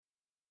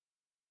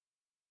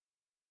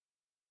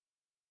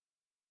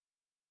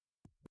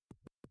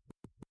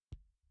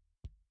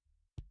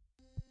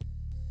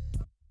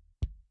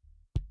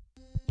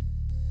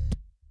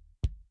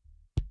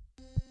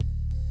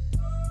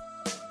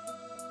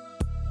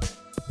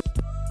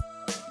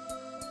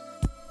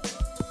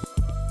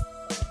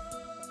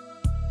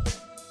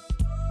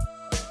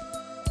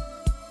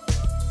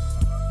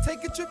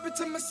it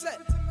to my set.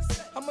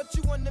 How much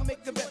you want to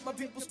make a bet? My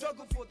people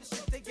struggle for the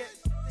shit they get.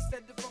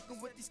 Instead of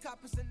fucking with these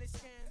coppers and they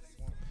scams.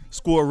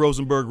 School of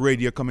Rosenberg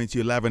Radio coming to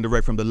you live and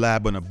direct from the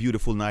lab on a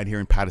beautiful night here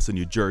in Paterson,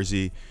 New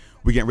Jersey.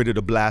 We're getting ready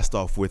to blast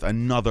off with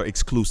another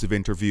exclusive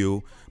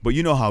interview. But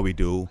you know how we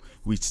do.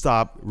 We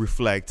stop,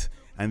 reflect,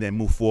 and then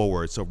move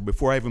forward. So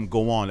before I even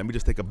go on, let me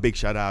just take a big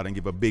shout out and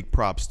give a big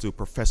props to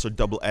Professor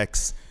Double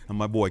X and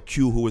my boy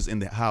Q, who was in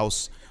the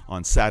house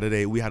on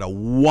Saturday. We had a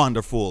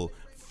wonderful,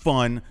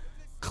 fun,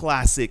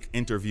 classic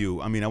interview.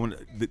 I mean,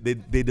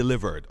 they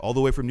delivered all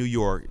the way from New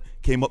York,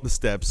 came up the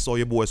steps, saw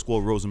your boy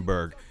Squall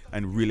Rosenberg,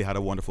 and really had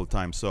a wonderful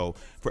time. So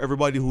for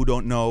everybody who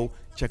don't know,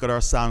 check out our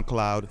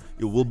SoundCloud.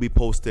 It will be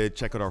posted.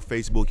 Check out our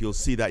Facebook. You'll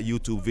see that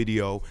YouTube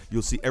video.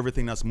 You'll see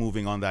everything that's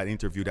moving on that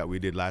interview that we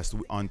did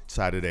on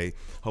Saturday.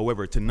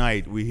 However,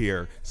 tonight we're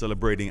here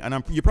celebrating.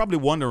 And you're probably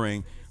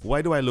wondering,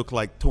 why do I look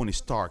like Tony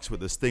Starks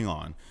with this thing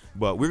on?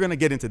 But we're going to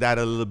get into that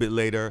a little bit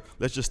later.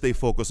 Let's just stay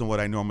focused on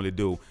what I normally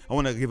do. I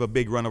want to give a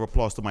big round of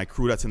applause to my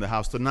crew that's in the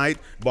house tonight.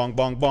 Bong,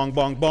 bong, bong,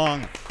 bong,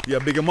 bong. Yeah,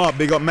 big them up.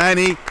 Big up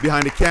Manny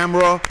behind the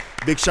camera.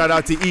 Big shout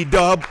out to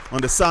E-Dub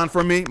on the sound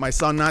for me. My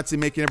son Nazi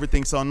making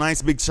everything sound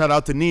nice. Big shout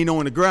out to Nino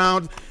in the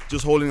ground,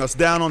 just holding us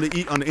down on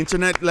the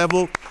internet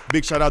level.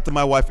 Big shout out to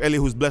my wife Ellie,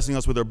 who's blessing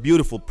us with her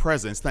beautiful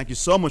presence. Thank you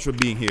so much for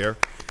being here.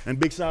 And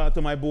big shout out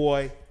to my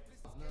boy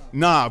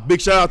Nav.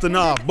 Big shout out to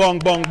Nav. Bong,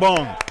 bong,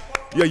 bong.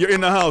 Yeah, you're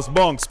in the house.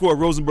 Bong, Score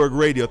Rosenberg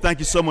Radio. Thank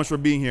you so much for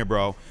being here,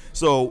 bro.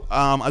 So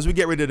as we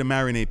get ready to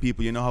marinate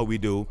people, you know how we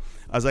do.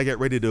 As I get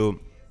ready to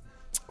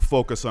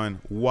focus on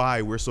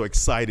why we're so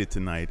excited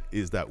tonight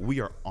is that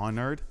we are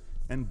honored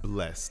and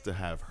blessed to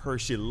have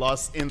Hershey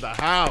Luss in the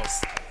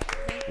house.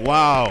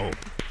 Wow.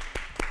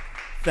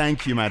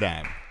 Thank you,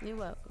 madam. You're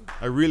welcome.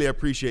 I really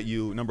appreciate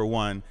you, number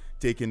one,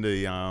 taking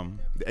the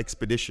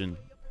expedition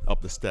up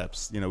the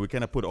steps. You know, we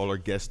kind of put all our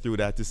guests through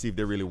that to see if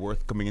they're really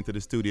worth coming into the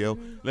studio.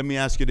 Mm-hmm. Let me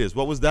ask you this.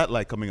 What was that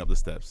like coming up the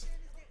steps?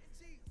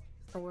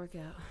 A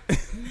workout.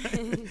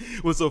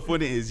 What's so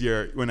funny is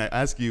when I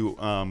asked you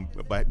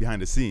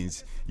behind the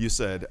scenes, you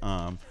said,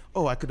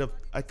 "Oh, I could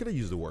have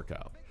used a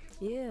workout."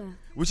 Yeah.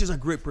 Which is a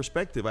great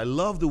perspective. I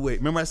love the way.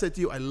 Remember, I said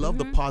to you, I love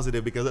the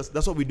positive because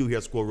that's what we do here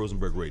at Squall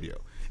Rosenberg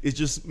Radio. Is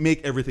just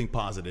make everything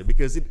positive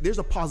because there's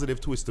a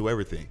positive twist to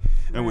everything.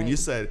 And when you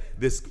said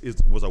this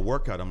was a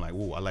workout, I'm like,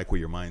 "Ooh, I like where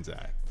your mind's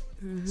at."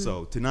 Mm-hmm.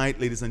 So tonight,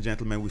 ladies and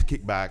gentlemen, we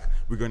kick back.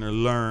 We're going to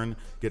learn,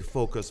 get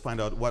focused, find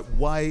out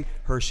why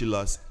Hershey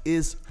Luss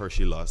is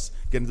Hershey Luss,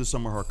 get into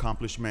some of her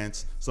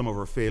accomplishments, some of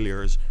her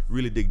failures,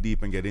 really dig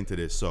deep and get into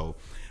this. So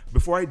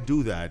before I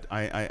do that,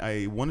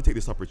 I want to take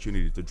this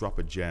opportunity to drop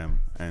a gem.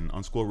 And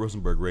on Squall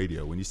Rosenberg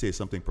Radio, when you say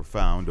something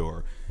profound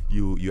or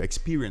you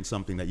experience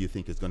something that you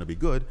think is going to be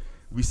good,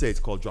 we say it's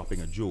called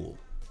dropping a jewel.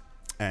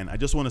 And I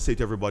just want to say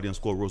to everybody on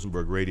Squall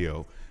Rosenberg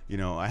Radio, you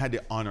know, I had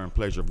the honor and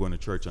pleasure of going to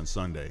church on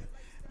Sunday.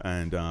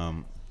 And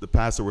the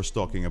pastor was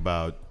talking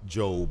about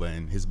Job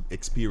and his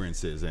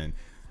experiences. And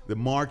the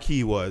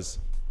marquee was,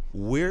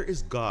 where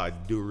is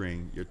God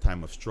during your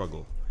time of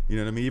struggle? You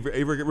know what I mean?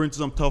 Ever get into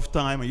some tough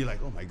time and you're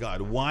like, oh my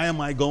God, why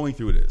am I going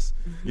through this?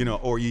 Mm-hmm. You know,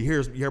 or you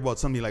hear about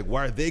something like,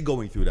 why are they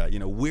going through that? You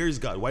know, where is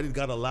God? Why did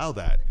God allow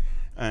that?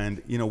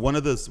 And, you know, one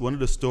of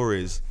the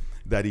stories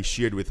that he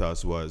shared with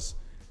us was,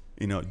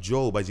 you know,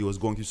 Job, as he was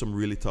going through some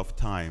really tough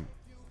time,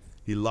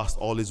 he lost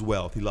all his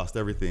wealth. He lost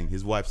everything.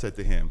 His wife said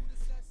to him,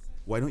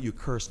 why don't you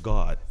curse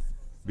God?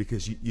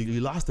 Because you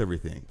lost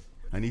everything.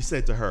 And he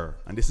said to her,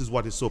 and this is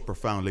what is so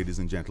profound, ladies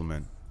and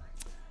gentlemen,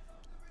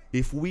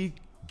 if we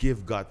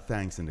give God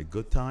thanks in the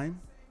good time,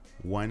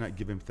 why not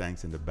give him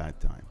thanks in the bad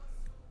time?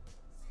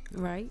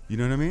 Right. You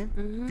know what I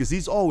mean? Because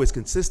he's always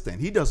consistent.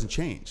 He doesn't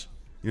change.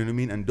 You know what I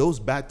mean? And those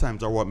bad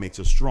times are what makes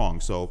us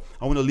strong. So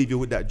I want to leave you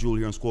with that jewel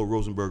here on Squall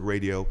Rosenberg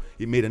Radio.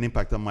 It made an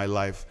impact on my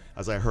life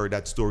as I heard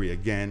that story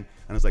again.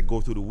 And as I go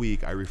through the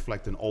week, I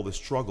reflect on all the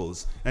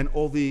struggles and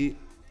all the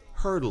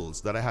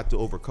hurdles that I had to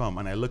overcome.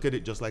 And I look at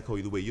it just like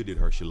the way you did,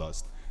 Hershey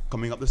Luss.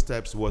 Coming up the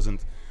steps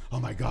wasn't, oh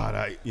my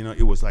God,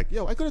 it was like,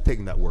 I could have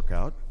taken that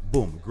workout.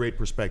 Boom, great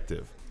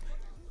perspective.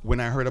 When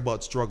I heard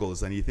about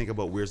struggles and you think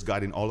about where's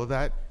God in all of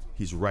that,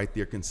 he's right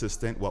there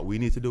consistent. What we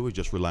need to do is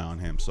just rely on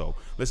him. So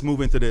let's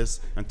move into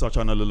this and touch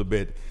on a little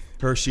bit.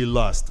 Hershey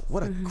Luss,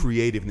 what a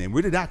creative name.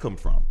 Where did that come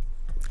from?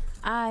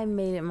 I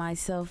made it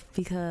myself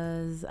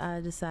because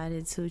I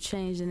decided to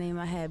change the name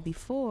I had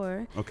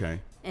before. Okay.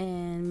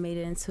 And made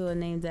it into a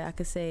name that I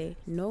could say,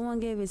 no one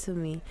gave it to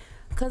me.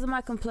 Because of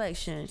my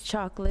complexion,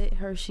 chocolate,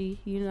 Hershey,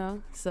 you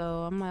know. So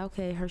I'm like,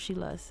 okay, Hershey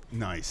Luss.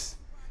 Nice.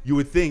 You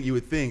would think,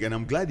 and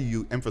I'm glad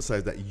you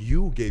emphasized that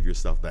you gave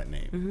yourself that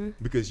name.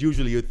 Because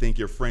usually you'd think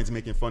your friends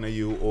making fun of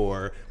you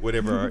or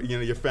whatever, you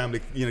know, your family,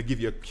 you know,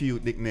 give you a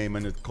cute nickname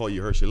and call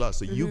you Hershey Luss.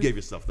 So you gave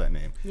yourself that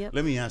name. Yep.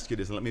 Let me ask you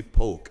this, and let me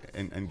poke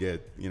and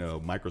get, you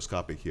know,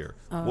 microscopic here.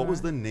 What was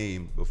the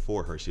name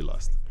before Hershey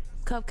Luss?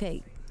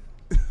 Cupcake.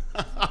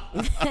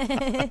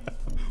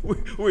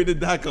 Where did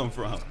that come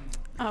from?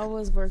 I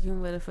was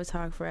working with a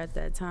photographer at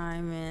that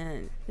time,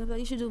 and he was like,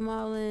 you should do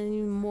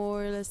modeling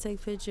more, let's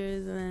take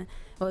pictures, and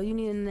well, you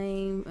need a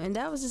name. And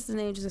that was just the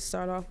name just to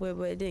start off with,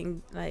 but it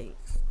didn't, like,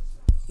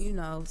 you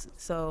know.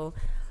 So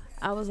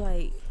I was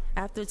like,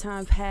 after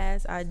time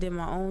passed, I did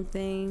my own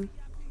thing,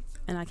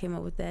 and I came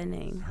up with that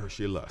name.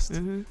 Hershey Lust.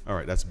 Mm-hmm. All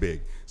right, that's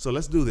big. So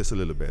let's do this a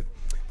little bit.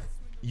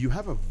 You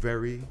have a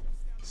very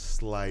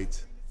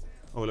slight,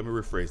 let me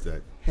rephrase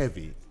that,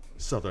 heavy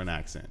Southern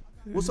accent.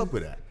 What's up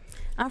with that?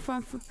 I'm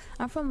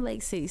from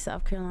Lake City,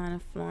 South Carolina,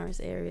 Florence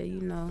area,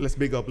 you know. Let's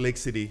big up Lake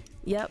City.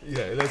 Yep.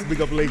 Yeah, let's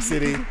big up Lake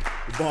City.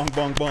 Bong,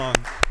 bong, bong.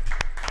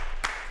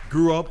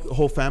 Grew up, the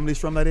whole family's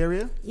from that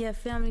area? Yeah,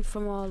 family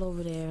from all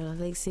over there.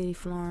 Lake City,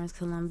 Florence,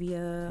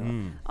 Columbia,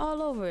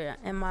 all over.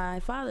 And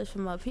my father's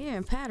from up here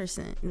in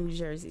Patterson, New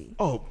Jersey.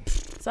 Oh.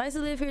 So I used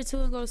to live here too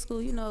and go to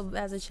school, you know,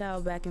 as a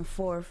child, back and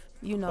forth,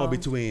 you know. Oh,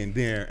 between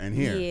there and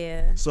here.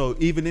 Yeah. So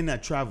even in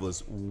that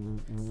travels,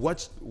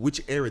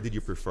 which area did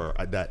you prefer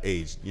at that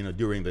age, you know,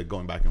 during the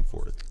going back and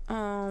forth?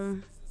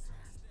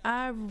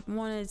 I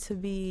wanted to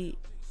be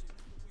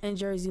in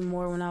Jersey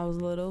more when I was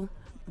little,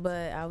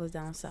 but I was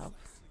down south.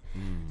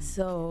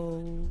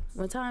 So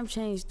when time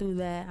changed through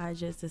that, I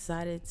just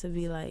decided to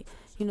be like,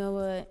 you know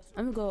what,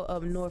 I'm gonna go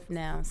up north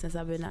now since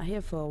I've been out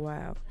here for a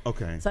while.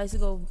 Okay. So I used to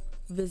go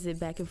visit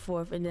back and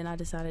forth, and then I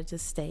decided to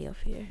stay up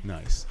here.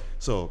 Nice.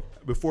 So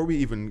before we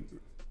even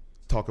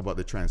talk about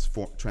the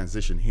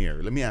transition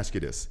here, let me ask you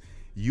this.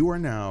 You are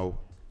now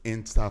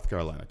in South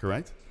Carolina,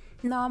 correct?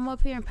 No, I'm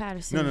up here in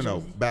Patterson. No.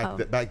 Jersey.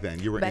 Back then.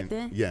 You were back in.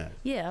 then? Yeah.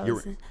 Yeah,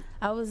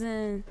 I was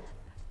in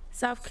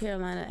South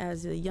Carolina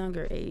as a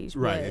younger age.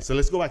 Right. So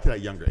let's go back to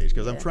that younger age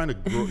because I'm Yeah. trying to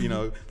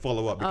grow,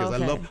 follow up because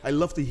Okay. I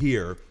love to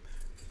hear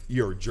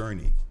your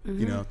journey,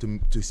 you know,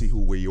 to see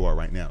where you are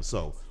right now.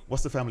 So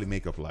what's the family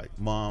makeup like?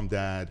 Mom,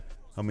 dad,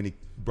 how many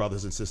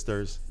brothers and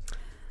sisters?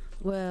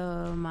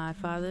 Well, my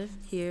father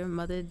here,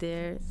 mother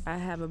there. I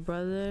have a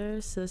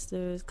brother,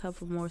 sisters,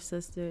 couple more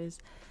sisters.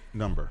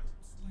 Number.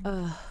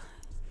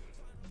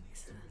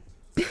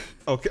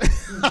 Okay.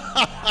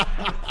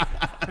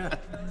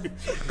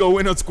 Go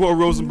in on Squirrel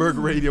Rosenberg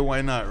Radio.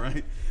 Why not,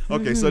 right?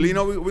 Okay, so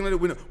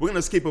we're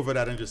gonna skip over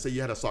that and just say you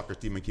had a soccer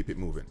team and keep it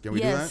moving. Can we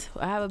do that? Yes,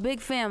 I have a big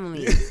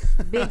family.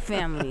 Big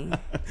family.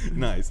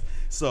 Nice.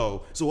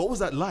 So what was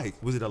that like?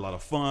 Was it a lot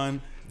of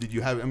fun? Did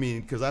you have? I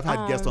mean, because I've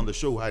had guests on the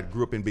show who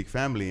grew up in big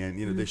family,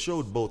 and they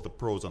showed both the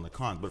pros and the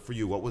cons. But for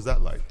you, what was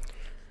that like?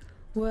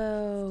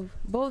 Well,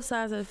 both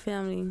sides of the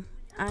family,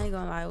 I ain't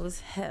gonna lie, it was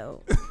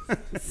hell.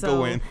 So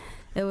Go in.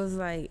 It was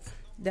like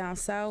down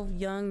south,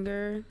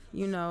 younger,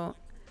 you know.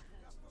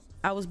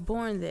 I was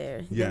born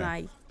there. Yeah. Then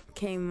I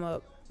came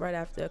up right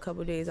after a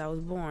couple of days I was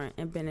born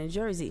and been in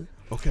Jersey.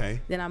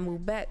 Okay. Then I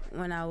moved back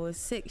when I was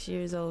 6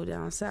 years old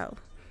down south.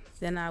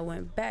 Then I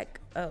went back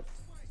up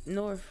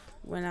north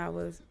when I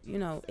was,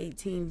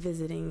 18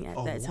 visiting at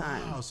that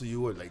time. Wow. So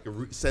you were like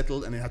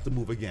settled and then had to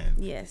move again.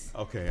 Yes.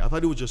 Okay. I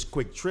thought it was just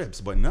quick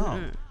trips, but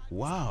no.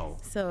 Wow.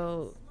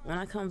 So when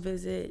I come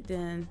visit,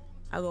 then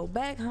I go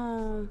back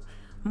home.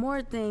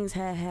 More things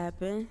had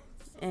happened,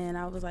 and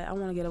I was like, I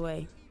want to get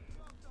away.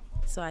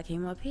 So I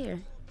came up here.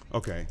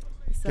 Okay.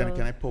 So,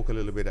 Can I poke a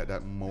little bit at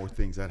that more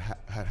things that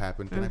had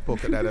happened? Can I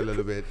poke at that a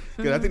little bit?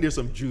 Because I think there's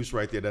some juice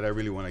right there that I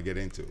really want to get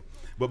into.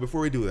 But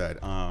before we do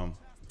that,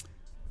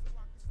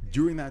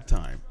 during that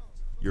time,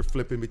 you're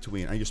flipping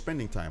between and you're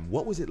spending time.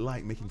 What was it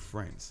like making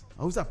friends?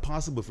 How was that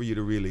possible for you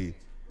to really,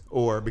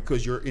 or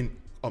because you're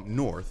up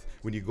north,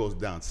 when you go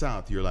down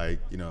south, you're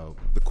like,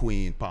 the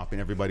queen popping,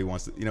 everybody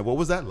wants to, what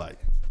was that like?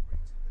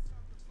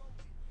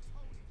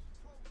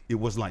 It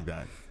was like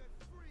that.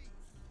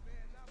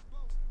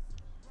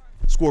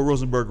 Squirrel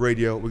Rosenberg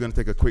Radio. We're going to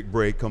take a quick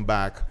break, come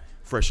back,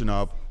 freshen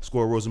up.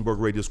 Squirrel Rosenberg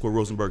Radio, Squirrel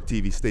Rosenberg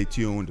TV. Stay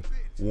tuned.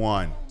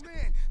 One.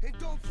 And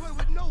don't play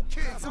with no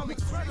kids. I'm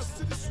incredible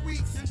to the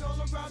sweets and all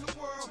around the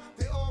world.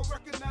 They all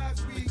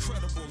recognize me.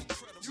 Incredible.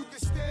 You can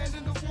stand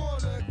in the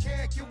water,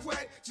 can't get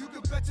wet. You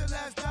can bet your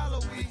last dollar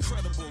we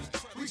incredible.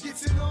 We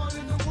get it on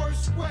in the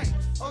worst way.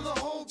 All the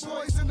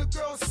homeboys and the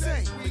girls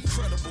say we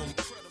incredible.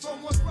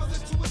 From one brother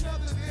to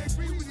another, they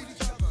agree with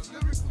each other.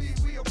 Lyrically,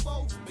 we are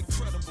both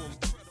incredible.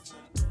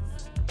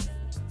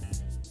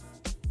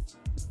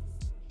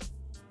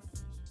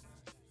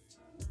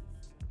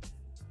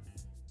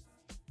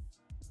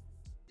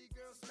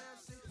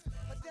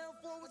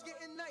 Was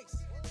getting nice.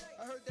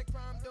 I heard that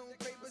crime don't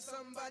pay, but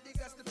somebody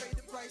got to pay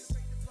the price.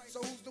 So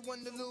who's the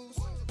one to lose?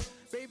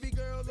 Baby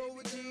girl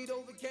overg'd,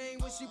 overcame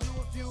when she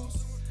blew a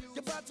fuse.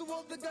 You're about to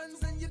hold the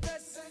guns and your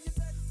vest.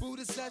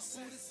 Buddhist less,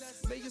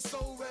 may your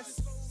soul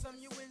rest. Some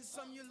you win,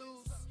 some you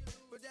lose.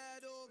 But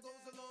that all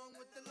goes along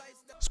with the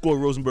lifestyle. Squirrel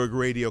Rosenberg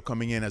Radio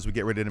coming in as we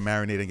get ready to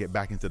marinate and get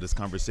back into this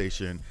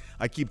conversation.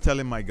 I keep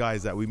telling my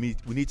guys that we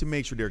need to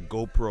make sure there are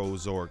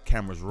GoPros or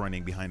cameras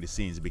running behind the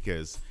scenes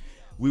because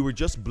we were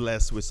just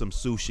blessed with some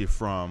sushi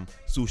from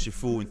Sushi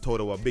Fu in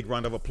Toto. A big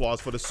round of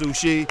applause for the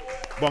sushi.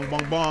 Bong,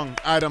 bong, bong.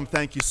 Adam,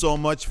 thank you so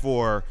much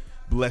for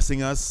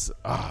blessing us.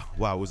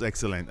 Wow, it was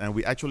excellent. And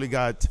we actually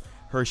got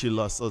Hershey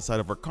Lust outside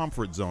of her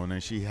comfort zone,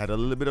 and she had a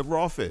little bit of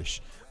raw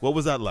fish. What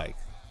was that like?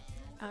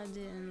 I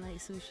didn't like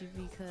sushi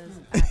because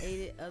I ate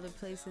it other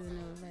places and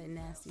it was like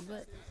nasty.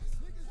 But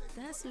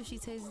that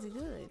sushi tasted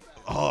good.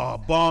 Oh,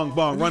 bong,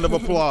 bong. Round of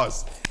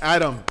applause.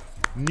 Adam,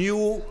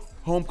 new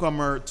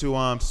homecomer to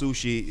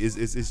sushi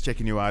is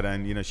checking you out,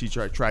 and she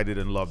tried it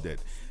and loved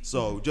it.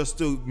 So just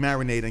to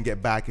marinate and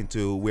get back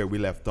into where we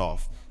left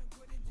off,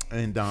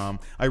 and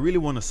I really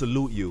want to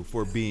salute you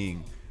for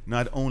being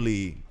not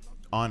only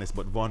honest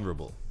but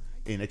vulnerable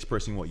in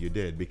expressing what you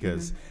did,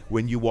 because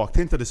when you walked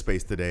into the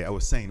space today, I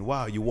was saying,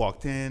 wow, you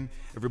walked in,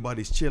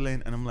 everybody's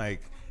chilling, and I'm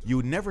like, you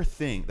would never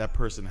think that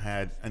person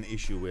had an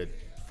issue with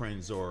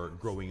friends or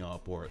growing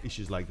up or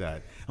issues like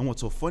that. And what's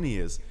so funny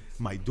is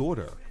my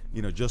daughter,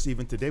 just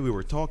even today we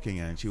were talking,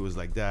 and she was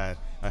like, Dad,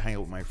 I hang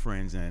out with my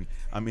friends and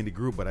I'm in the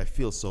group, but I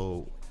feel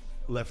so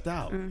left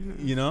out,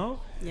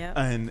 Yeah.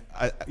 And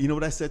you know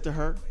what I said to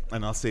her?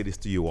 And I'll say this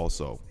to you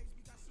also.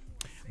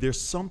 There's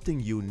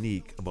something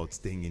unique about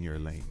staying in your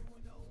lane.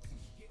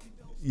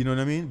 You know what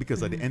I mean?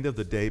 Because at the end of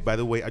the day, by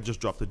the way, I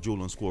just dropped a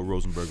jewel on School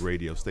Rosenberg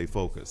Radio, Stay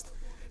Focused.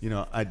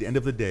 At the end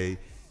of the day,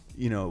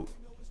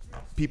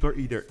 people are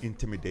either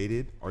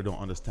intimidated or don't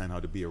understand how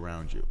to be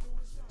around you.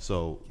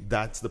 So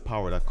that's the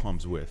power that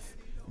comes with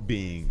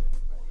being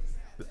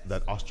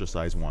that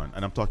ostracized one.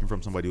 And I'm talking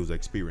from somebody who's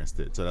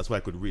experienced it. So that's why I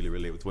could really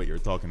relate with what you're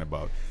talking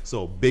about.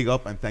 So big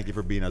up and thank you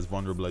for being as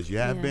vulnerable as you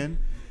have been.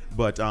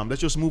 But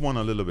let's just move on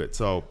a little bit.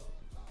 So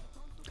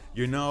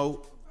you're now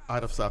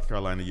out of South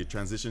Carolina. You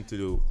transitioned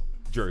to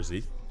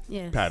Jersey,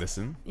 Yes.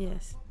 Patterson.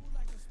 Yes.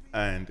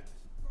 And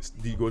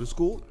do you go to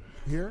school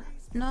here?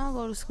 No, I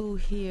go to school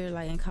here,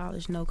 like in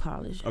college, no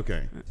college.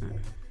 Okay.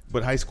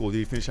 But high school, did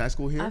you finish high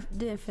school here? I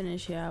didn't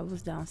finish here. I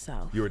was down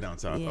south. You were down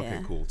south? Yeah.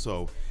 Okay, cool.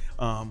 So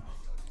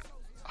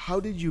how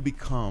did you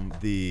become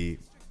the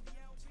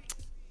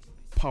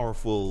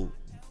powerful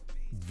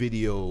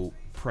video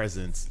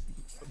presence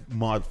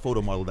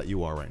photo model that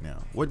you are right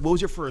now? What was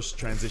your first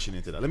transition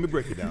into that? Let me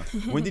break it down.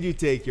 When did you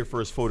take your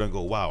first photo and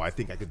go, wow, I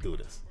think I could do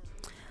this?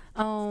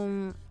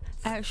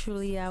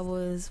 Actually, I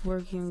was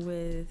working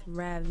with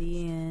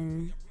Ravi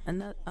and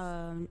another.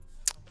 I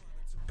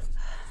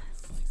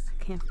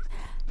can't.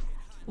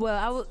 Well,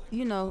 I was,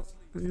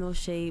 no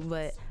shade,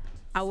 but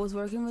I was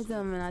working with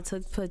them and I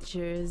took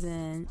pictures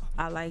and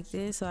I liked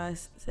it, so I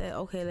said,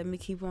 okay, let me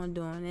keep on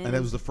doing it. And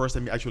that was the first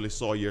time you actually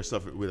saw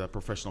yourself with a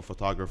professional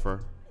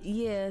photographer?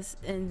 Yes,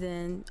 and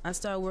then I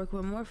started working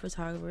with more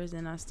photographers,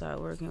 and I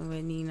started working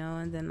with Nino,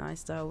 and then I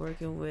started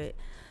working with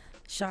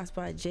Shots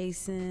by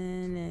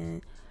Jason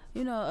and,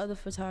 other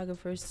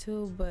photographers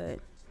too, but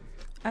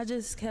I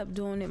just kept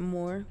doing it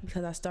more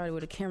because I started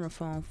with a camera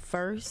phone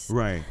first.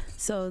 Right.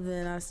 So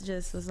then I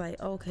just was like,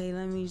 okay,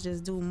 let me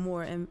just do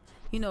more and,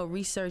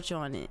 research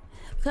on it.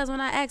 Because when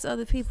I asked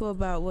other people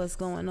about what's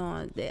going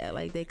on,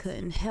 they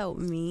couldn't help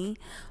me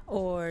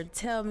or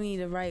tell me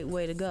the right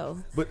way to go.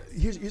 But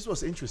here's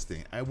what's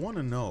interesting. I want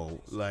to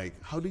know,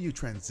 how do you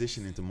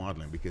transition into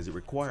modeling? Because it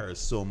requires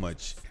so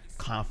much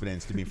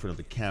confidence to be in front of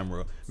the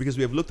camera. Because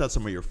we have looked at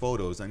some of your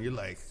photos and you're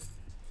like,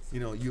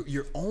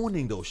 you're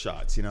owning those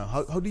shots.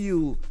 How do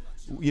you,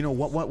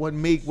 what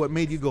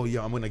made you go,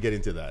 yeah, I'm going to get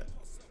into that?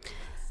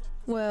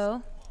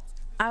 Well,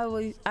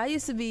 I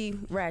used to be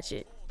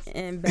ratchet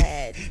and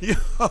bad.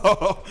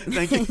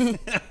 Thank you.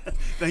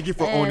 Thank you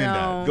for owning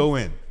that. Go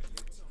in.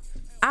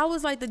 I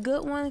was like the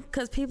good one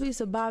because people used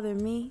to bother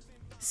me.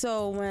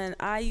 So when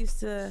I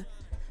used to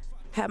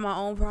have my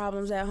own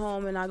problems at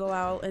home and I go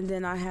out and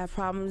then I have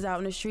problems out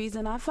in the streets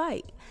and I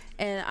fight.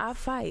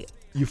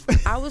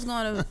 I was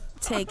going to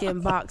take in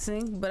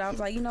boxing, but I was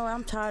like,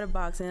 I'm tired of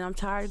boxing. I'm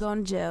tired of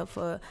going to jail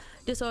for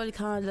disorderly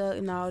conduct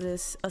and all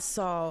this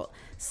assault.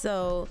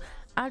 So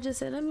I just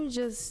said, let me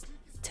just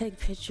take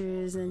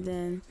pictures, and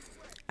then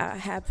I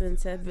happened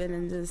to have been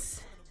in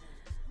this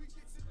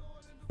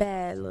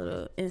bad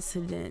little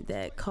incident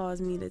that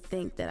caused me to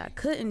think that I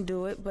couldn't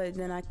do it, but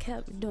then I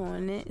kept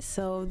doing it.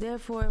 So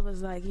therefore it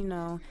was like,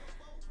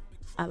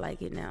 I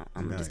like it now.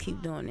 I'm gonna just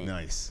keep doing it.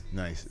 Nice.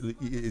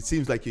 It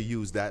seems like you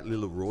use that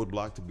little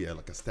roadblock to be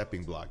like a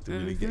stepping block to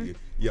really get you.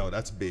 Yo,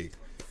 that's big.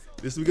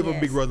 We give a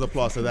big round of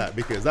applause to that,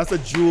 because that's a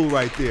jewel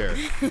right there.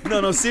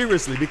 No,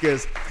 seriously,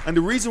 and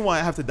the reason why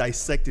I have to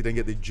dissect it and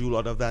get the jewel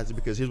out of that is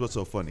because here's what's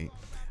so funny.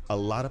 A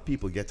lot of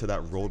people get to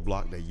that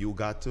roadblock that you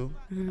got to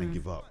and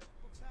give up.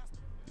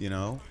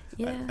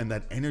 Yeah. And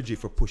that energy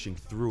for pushing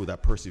through,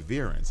 that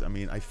perseverance. I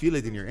mean, I feel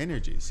it in your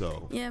energy.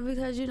 So yeah,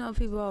 because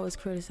people always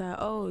criticize,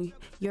 oh,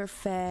 you're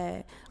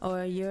fat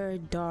or you're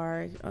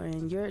dark or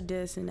and you're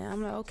this and that.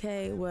 I'm like,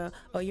 okay, well,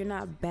 or you're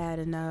not bad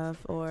enough,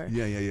 or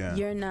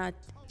you're not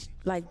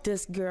like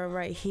this girl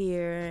right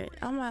here.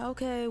 I'm like,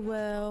 okay,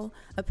 well,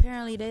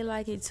 apparently they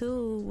like it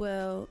too.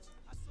 Well,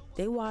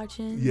 they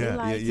watching, they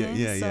like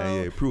it.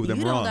 So prove them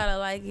wrong. You don't gotta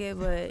like it,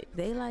 but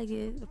they like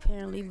it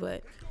apparently.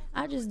 But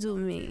I just do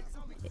me.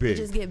 Big. It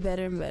just get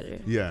better and better.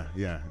 Yeah,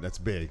 that's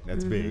big.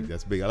 That's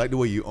big. I like the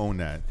way you own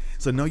that.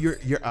 So now you're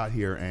out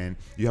here and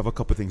you have a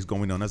couple things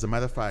going on. As a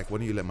matter of fact, why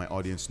don't you let my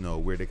audience know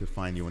where they can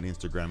find you on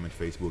Instagram and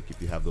Facebook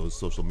if you have those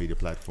social media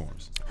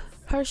platforms?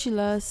 Hershey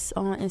Lust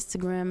on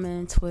Instagram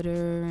and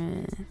Twitter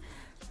and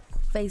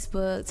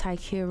Facebook,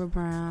 Tykira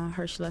Brown,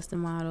 Hershey Lust the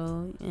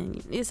model,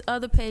 and it's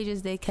other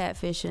pages they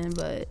catfishing,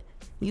 but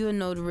You'll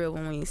know the real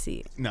one when you see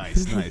it.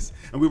 Nice, nice.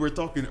 And we were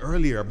talking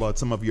earlier about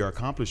some of your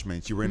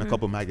accomplishments. You were in a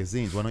couple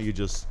magazines. Why don't you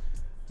just,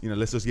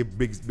 let's just give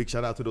big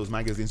shout out to those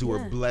magazines who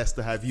were blessed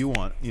to have you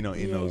on,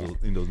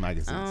 in those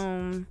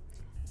magazines.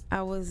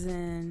 I was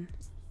in,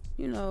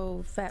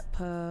 Fat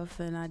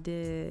Puff, and I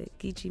did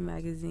Geechee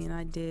magazine.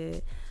 I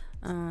did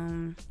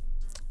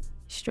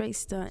Straight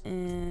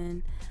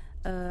Stuntin'.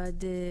 I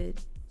did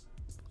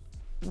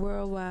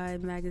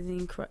Worldwide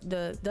magazine,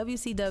 the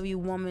WCW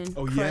Woman.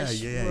 Oh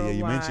Crush yeah.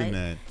 You mentioned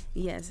that.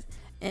 Yes,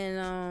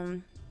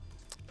 and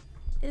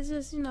it's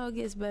just it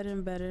gets better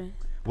and better.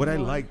 What I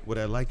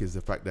like is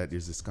the fact that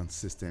there's this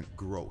consistent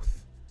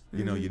growth.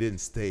 You didn't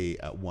stay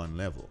at one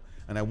level,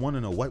 and I want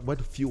to know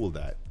what fueled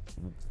that.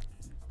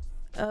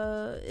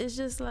 It's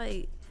just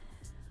like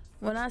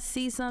when I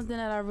see something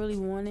that I really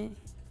wanted,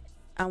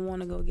 I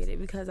want to go get it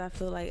because I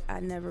feel like I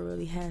never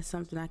really had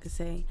something I could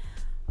say,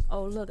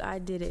 oh, look, I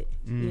did it.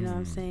 You know what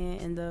I'm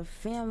saying? And the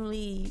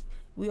family,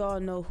 we all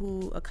know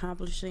who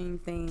accomplishing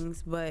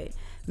things, but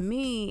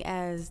me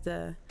as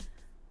the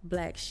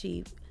black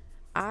sheep,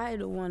 I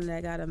the one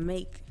that got to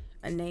make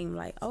a name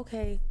like,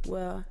 okay,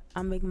 well,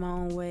 I make my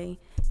own way.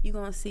 You're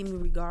going to see me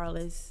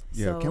regardless.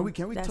 Yeah, so can we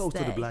toast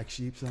to the black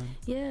sheep, son?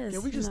 Yes.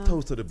 Can we just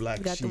toast to the black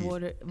sheep? Got the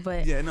water,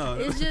 but yeah, no.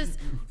 It's just,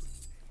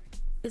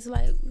 it's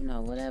like,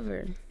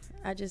 whatever.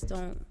 I just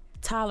don't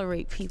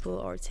tolerate people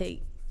or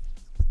take,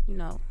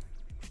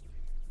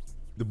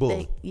 the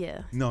bull.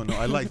 Yeah. No,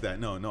 I like that.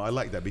 No, I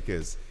like that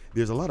because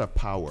there's a lot of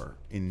power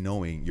in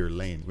knowing your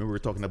lane. We were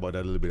talking about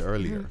that a little bit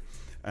earlier.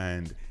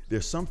 And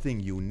there's something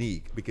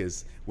unique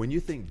because when you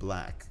think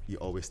black, you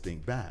always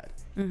think bad.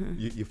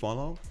 You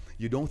follow?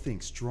 You don't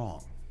think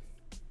strong.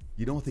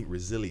 You don't think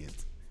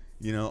resilient.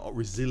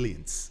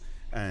 Resilience.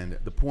 And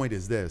the point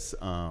is this.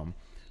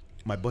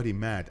 My buddy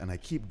Matt, and I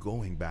keep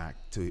going back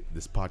to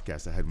this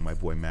podcast I had with my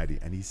boy Maddie,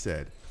 and he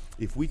said,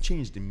 if we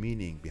change the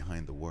meaning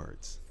behind the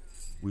words,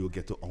 we will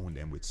get to own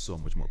them with so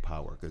much more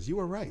power. Because you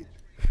were right.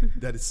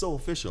 That is so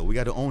official. We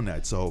got to own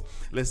that. So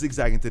let's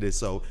zigzag into this.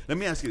 So let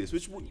me ask you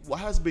this. What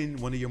has been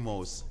one of your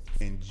most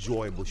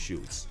enjoyable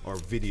shoots or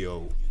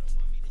video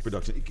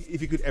production,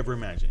 if you could ever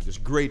imagine?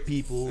 Just great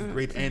people,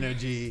 great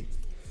energy.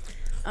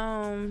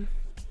 I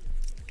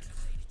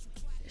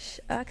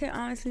can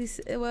honestly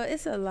say, well,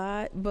 it's a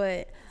lot,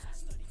 but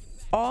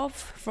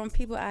off from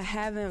people I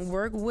haven't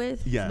worked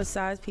with,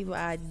 besides people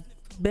I've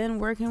been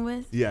working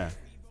with,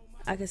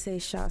 I could say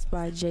shots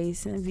by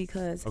Jason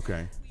because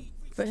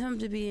for him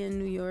to be in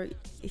New York,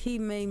 he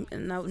made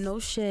no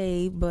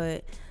shade,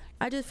 but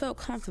I just felt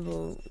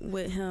comfortable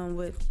with him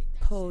with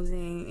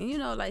posing.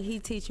 And like he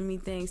teaching me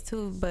things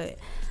too, but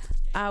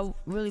I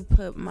really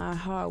put my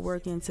hard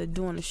work into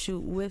doing a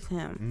shoot with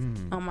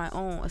him on my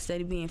own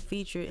instead of being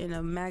featured in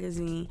a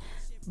magazine,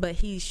 but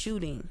he's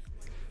shooting.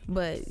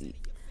 But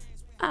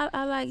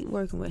I like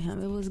working with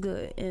him. It was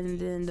good. And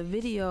then the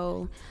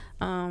video,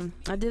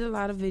 I did a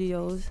lot of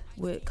videos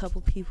with a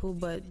couple people,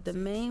 but the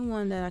main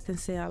one that I can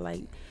say I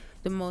like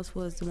the most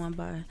was the one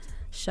by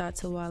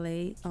Shatta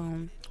Wale,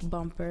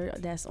 Bumper,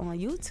 that's on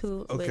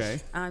YouTube,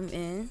 which I'm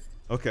in.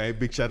 Okay,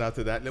 big shout out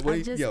to that.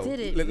 I just did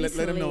it let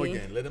them know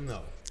again. Let them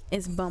know.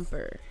 It's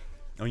Bumper.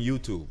 On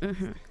YouTube.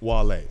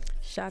 Wale.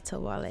 Shatta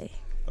Wale.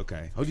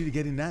 Okay. How did you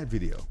get in that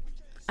video?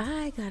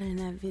 I got in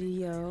that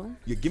video.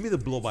 Yeah, give me the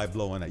blow by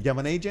blow on that. You have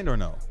an agent or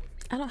no?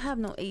 I don't have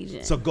no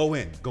agent. So go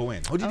in.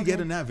 How did you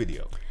get in that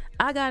video?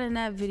 I got in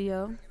that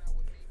video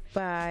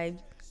by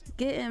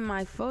getting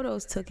my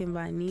photos taken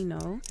by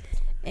Nino.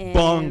 And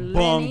bong,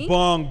 Lenny.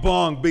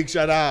 bong. Big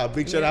shout out.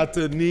 Big shout out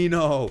to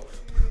Nino.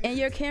 And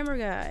your camera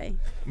guy.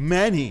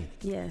 Manny.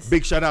 Yes.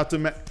 Big shout out to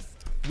Manny.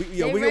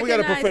 We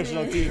got a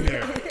professional team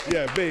here.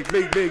 Yeah, big.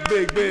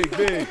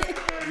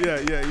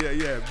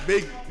 Yeah.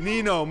 Big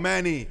Nino,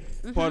 Manny,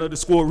 part of the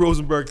Squirrel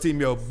Rosenberg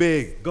team. Yo,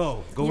 big.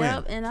 Go in.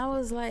 And I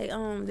was like,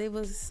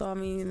 they saw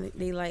me and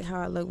they liked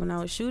how I looked when I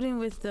was shooting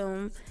with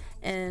them.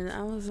 And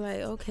I was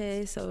like,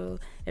 okay, so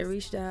they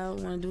reached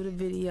out, want to do the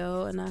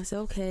video. And I said,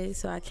 okay.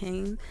 So I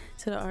came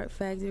to the Art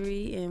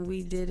Factory and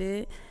we did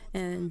it.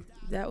 And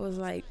that was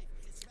like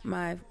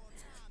my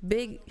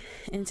big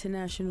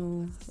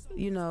international,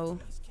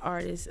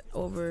 artist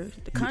over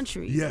the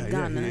country,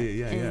 Ghana.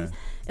 Yeah.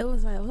 It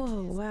was like,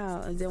 oh,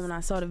 wow. And then when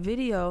I saw the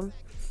video,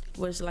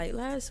 which like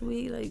last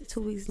week, like 2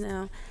 weeks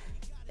now,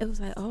 it was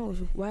like, oh,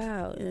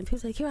 wow. And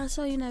people like, here, I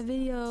saw you in that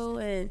video.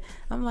 And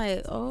I'm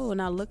like, oh,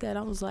 and I look at it,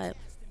 I was like,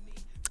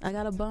 I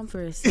got a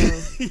bumper, so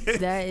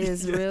that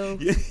is real.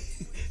 Yeah.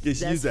 Just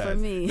that's use that. For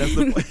me.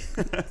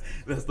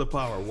 That's the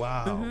power.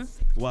 Wow.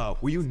 Wow.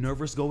 Were you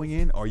nervous going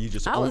in, or you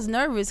just? I was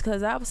nervous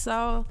because I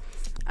saw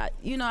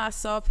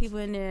people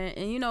in there,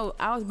 and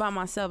I was by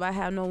myself. I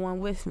had no one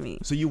with me.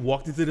 So you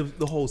walked into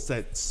the whole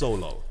set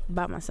solo.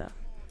 By myself,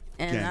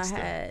 and Gangsta. I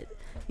had,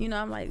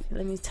 I'm like,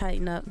 let me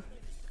tighten up.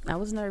 I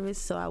was nervous,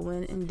 so I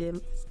went and did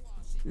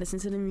listen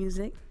to the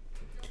music.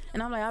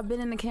 And I'm like, I've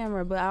been in the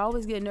camera, but I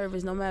always get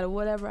nervous no matter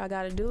whatever I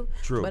got to do.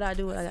 True. But I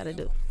do what I got to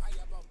do.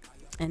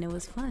 And it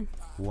was fun.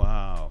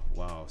 Wow.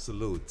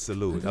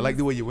 Salute. I like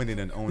the way you went in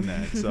and owned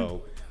that.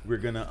 So we're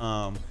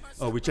gonna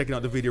we're checking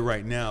out the video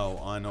right now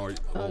on our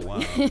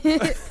wow.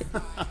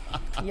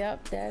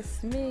 Yep,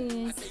 that's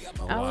me.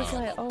 I was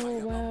like, oh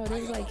wow,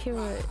 they was like,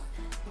 Kira,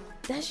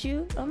 that's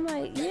you? I'm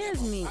like, yeah,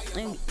 it's me.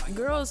 And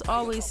girls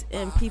always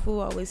and people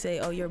always say,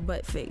 oh, your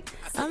butt fake.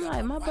 I'm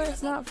like, my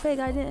butt's not fake.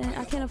 I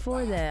can't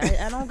afford that.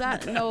 I don't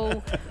got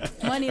no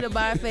money to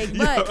buy a fake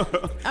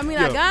butt. I mean,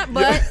 I got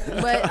butt,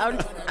 but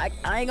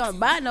I ain't gonna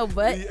buy no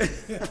butt.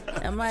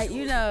 I'm like,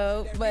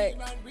 but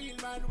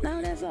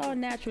no, that's all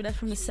natural. That's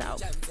from the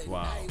South.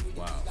 Wow.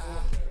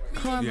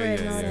 Cornbread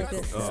and all that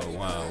good stuff.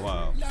 Oh,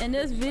 wow. And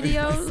this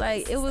video,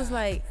 like, it was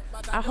like,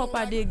 I hope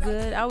I did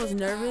good. I was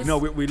nervous. No,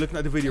 we're looking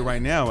at the video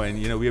right now,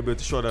 and we're able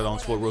to show that on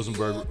Sport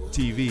Rosenberg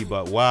TV.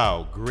 But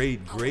wow,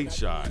 great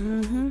shot.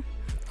 Mm-hmm.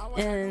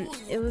 And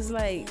it was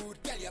like,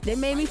 they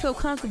made me feel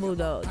comfortable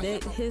though.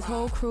 His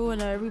whole crew and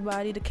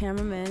everybody, the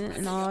cameraman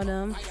and all of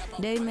them,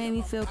 they made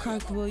me feel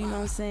comfortable. You know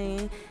what I'm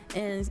saying?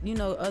 And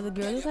other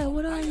girls like,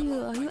 what are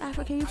you? Are you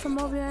African? You from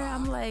over there?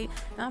 I'm like,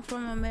 I'm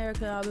from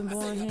America. I've been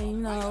born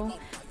here,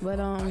 but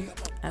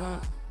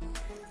I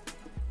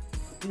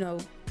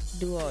don't,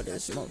 do all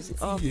this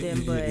most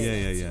often. But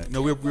yeah.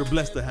 No, we're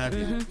blessed to have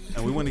you,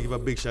 and we want to give a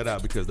big shout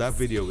out because that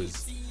video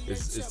is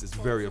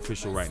very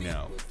official right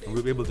now, and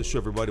we'll be able to show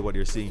everybody what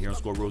you're seeing here on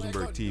Score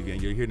Rosenberg TV,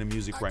 and you're hearing the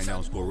music right now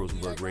on Score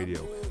Rosenberg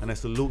Radio, and I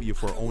salute you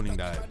for owning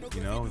that,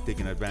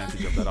 taking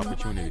advantage of that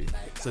opportunity.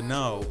 So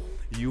now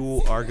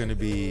you are going to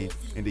be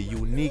in the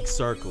unique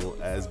circle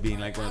as being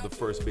like one of the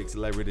first big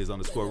celebrities on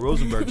the Score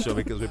Rosenberg show,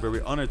 because we're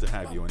very honored to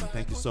have you, and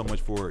thank you so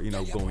much for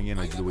going in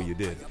the way you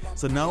did.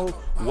 So now,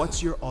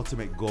 what's your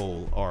ultimate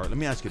goal? Or let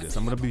me ask you this,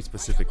 I'm going to be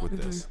specific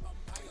with this.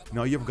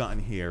 Now you've gotten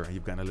here and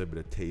you've gotten a little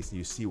bit of taste and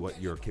you see what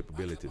your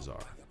capabilities are,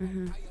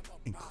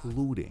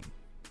 including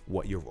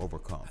what you've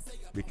overcome.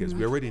 Because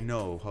we already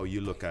know how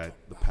you look at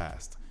the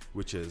past,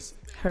 which is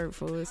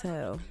hurtful as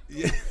hell.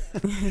 Yeah.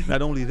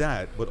 Not only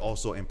that, but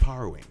also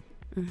empowering.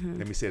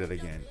 Let me say that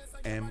again.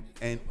 And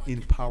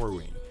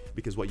empowering.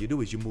 Because what you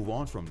do is you move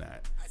on from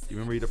that. You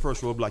remember the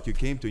first roadblock you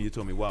came to, you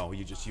told me, wow,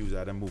 you just used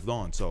that and moved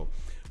on. So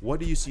what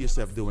do you see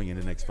yourself doing in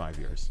the next 5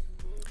 years?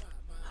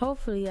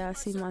 Hopefully, I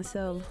see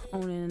myself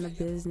owning a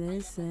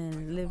business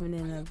and living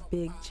in a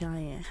big,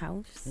 giant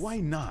house. Why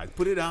not?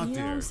 Put it out there. You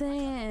know what I'm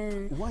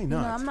saying? Why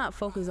not? I'm not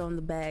focused on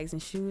the bags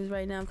and shoes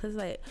right now because,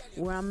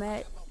 where I'm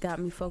at got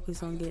me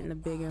focused on getting the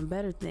bigger and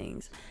better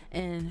things.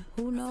 And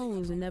who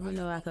knows? You never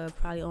know. I could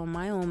probably own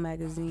my own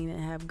magazine and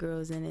have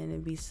girls in it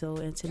and be so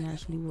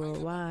internationally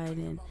worldwide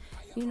and,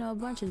 a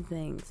bunch of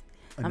things.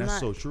 And that's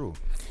so true.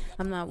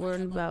 I'm not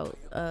worried about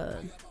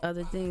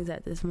other things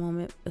at this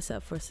moment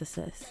except for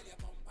success.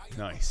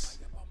 Nice.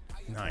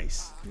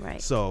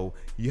 Right. So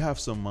you have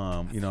some,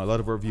 a lot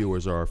of our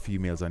viewers are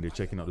females and they're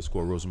checking out the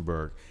Score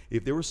Rosenberg.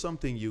 If there was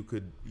something you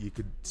could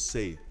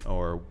say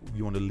or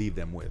you want to leave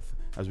them with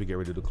as we get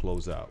ready to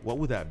close out, what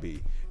would that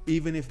be?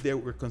 Even if they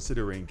were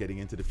considering getting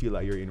into the field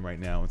that you're in right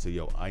now and say,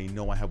 yo, I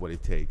know I have what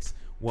it takes,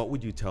 what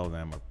would you tell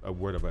them, a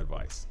word of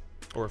advice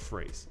or a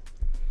phrase?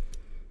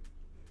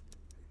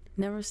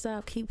 Never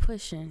stop. Keep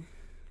pushing.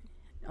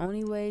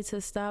 Only way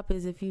to stop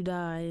is if you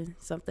die.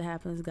 Something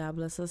happens, God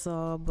bless us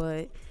all,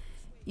 but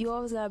you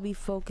always gotta be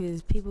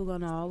focused. People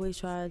gonna always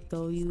try to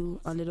throw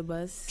you under the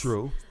bus.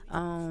 True.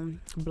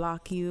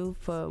 Block you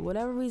for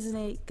whatever reason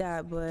they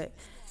got, but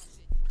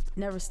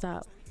never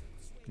stop.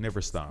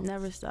 Never stop.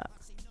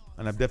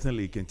 And I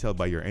definitely can tell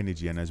by your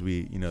energy, and as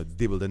we,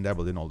 dibbled and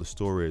dabbled in all the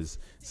stories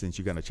since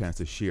you got a chance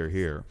to share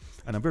here.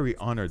 And I'm very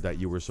honored that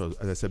you were so,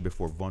 as I said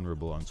before,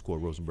 vulnerable on Score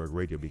Rosenberg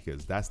Radio,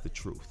 because that's the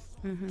truth,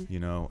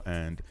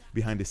 and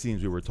behind the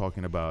scenes we were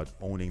talking about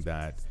owning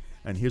that.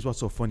 And here's what's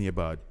so funny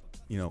about,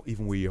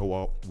 even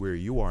where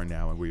you are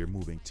now and where you're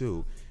moving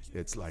to,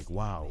 it's like,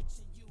 wow,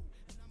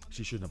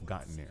 she shouldn't have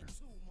gotten there.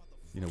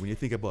 When you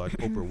think about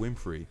Oprah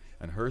Winfrey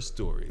and her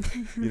story,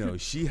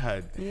 she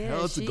had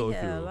hell to go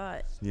through. A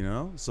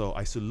lot. So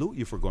I salute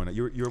you for going.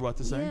 You're about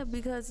to say? Yeah,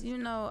 because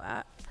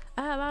I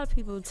had a lot of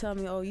people tell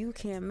me, "Oh, you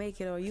can't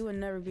make it, or you would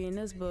never be in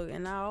this book."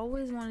 And I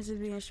always wanted to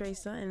be in Straight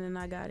Stunting, and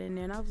I got in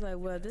there, and I was like,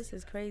 "Well, this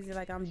is crazy.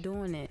 Like I'm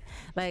doing it."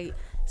 Like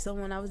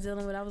someone I was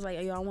dealing with, I was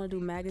like, "Yo, I want to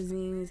do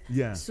magazines."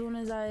 Yeah. As soon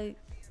as I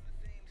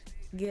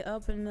get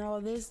up and all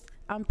this,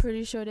 I'm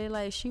pretty sure they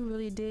like she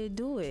really did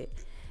do it.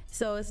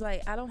 So it's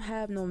like I don't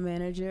have no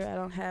manager, I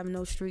don't have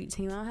no street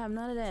team, I don't have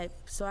none of that.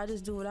 So I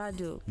just do what I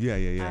do. Yeah.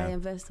 I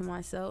invest in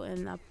myself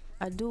and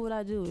I do what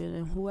I do,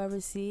 and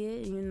whoever see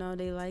it,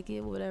 they like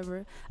it,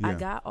 whatever. Yeah. I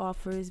got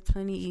offers,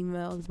 plenty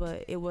emails,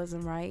 but it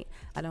wasn't right.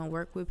 I don't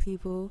work with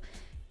people.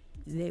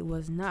 It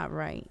was not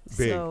right.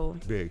 Big. Oh,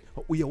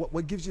 yeah.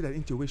 What gives you that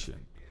intuition?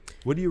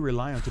 What do you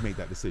rely on to make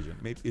that decision?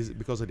 Maybe is it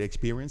because of the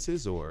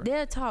experiences or?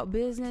 They'll talk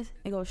business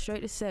and go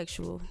straight to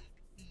sexual.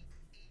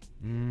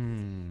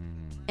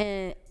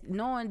 And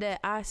knowing that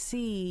I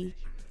see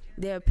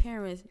their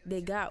appearance, they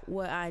got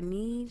what I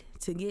need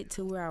to get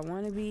to where I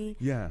want to be,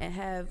 and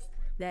have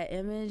that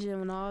image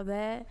and all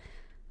that.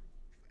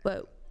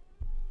 But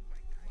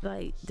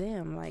like,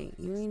 damn, like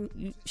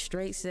you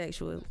straight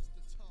sexual.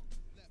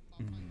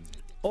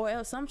 Or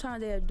else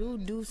sometimes they'll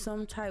do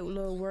some type of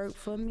little work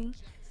for me,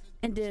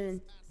 and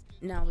then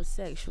now it's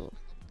sexual.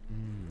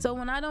 So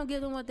when I don't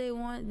give them what they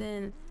want,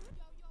 then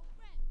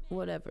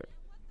whatever.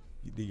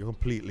 You're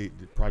completely,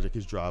 the project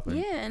is dropping.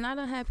 Yeah, and I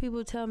don't have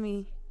people tell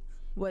me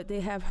what they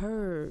have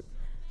heard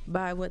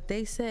by what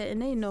they said,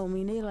 and they know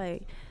me. They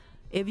like,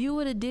 if you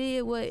would have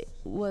did what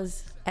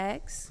was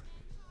asked,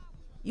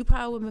 you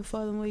probably would have been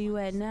further than where you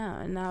at now.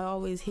 And I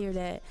always hear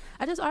that.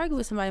 I just argued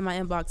with somebody in my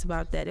inbox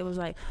about that. It was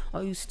like,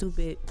 oh, you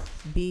stupid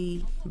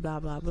B, blah,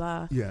 blah,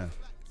 blah. Yeah.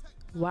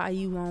 Why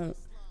you won't,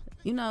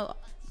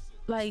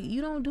 like,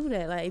 you don't do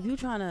that. Like, if you're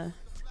trying to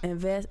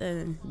invest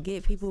and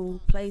get people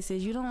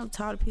places, you don't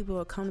talk to people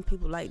or come to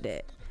people like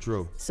that.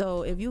 True.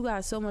 So if you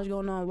got so much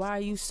going on, why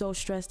are you so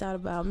stressed out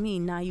about me?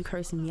 Now you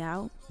cursing me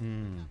out?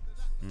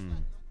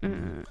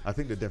 I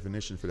think the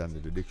definition for that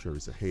in the dictionary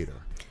is a hater.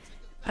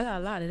 I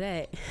got a lot of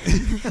that.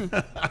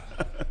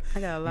 I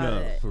got a lot of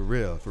that. For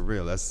real.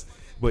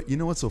 But you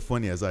know what's so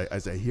funny, as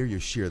I hear you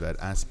share that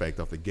aspect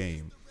of the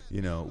game,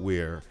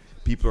 where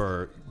people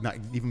are not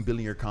even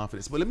building your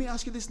confidence. But let me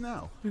ask you this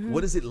now.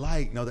 What is it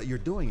like now that you're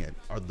doing it?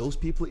 Are those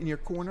people in your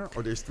corner,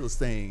 or they're still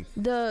staying?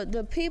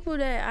 The people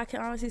that I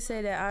can honestly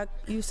say that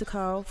I used to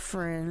call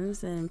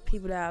friends and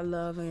people that I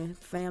love and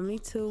family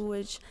too,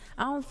 which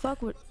I don't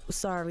fuck with.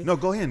 Sorry. No,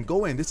 go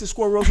in. This is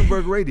Squirrel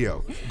Rosenberg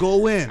Radio.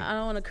 Go in. I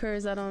don't want to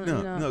curse. I don't.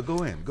 No,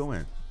 go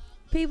in.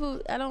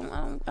 People, I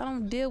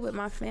don't deal with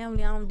my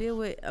family. I don't deal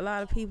with a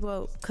lot of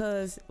people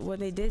because what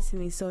they did to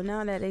me. So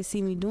now that they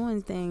see me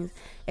doing things,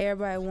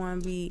 everybody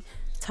want to be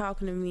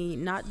talking to me.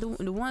 Not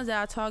the ones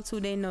that I talk to,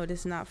 they know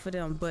this is not for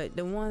them. But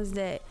the ones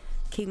that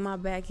kick my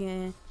back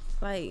in,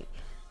 like,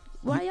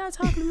 why y'all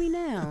talking to me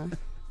now?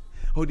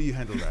 How do you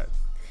handle that?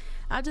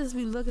 I just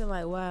be looking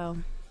like, wow,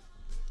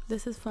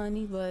 this is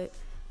funny, but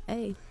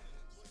hey.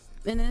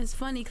 And it's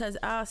funny because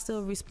I'll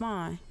still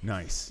respond.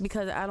 Nice.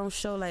 Because I don't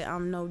show like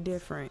I'm no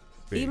different.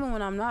 Big. Even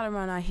when I'm not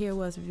around, I hear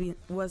what's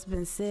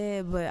been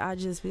said, but I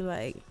just be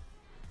like,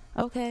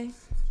 okay.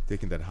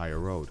 Taking that higher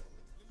road.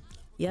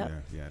 Yep.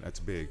 Yeah, that's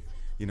big.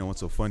 You know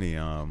what's so funny?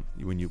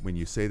 When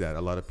you say that,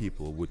 a lot of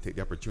people would take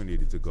the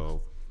opportunity to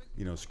go,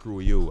 screw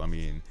you. I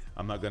mean,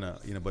 I'm not gonna,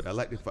 but I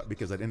like the fact,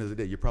 because at the end of the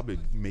day, you're probably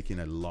making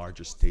a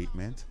larger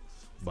statement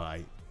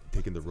by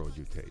taking the road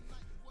you take.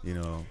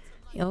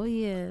 Oh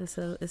yeah,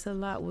 so it's a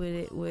lot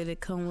with it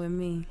come with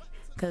me,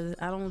 cause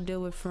I don't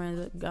deal with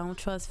friends. I don't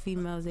trust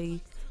females.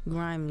 They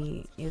grind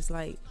me. It's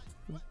like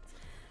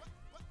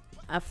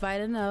I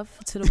fight enough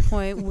to the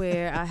point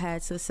where I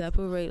had to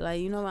separate.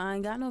 Like, I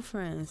ain't got no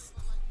friends.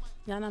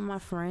 Y'all not my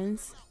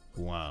friends.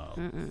 Wow.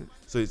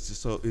 So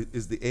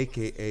is the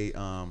AKA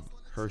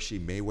Hershey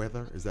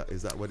Mayweather? Is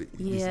that what it?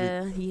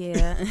 Yeah.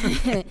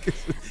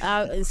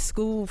 Out in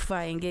school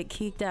fighting, get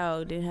kicked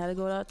out, then had to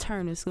go to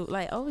alternative school.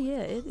 Like, oh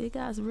yeah, it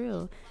got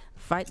real.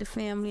 Fight the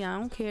family. I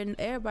don't care.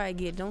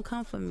 Everybody don't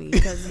come for me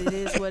because it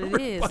is what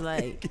it is.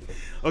 Like.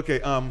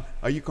 Okay.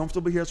 Are you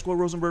comfortable here at Squirrel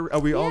Rosenberg?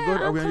 Are we all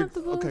good? I'm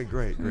comfortable. Okay.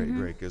 Great.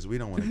 Because we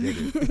don't want to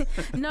get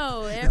it.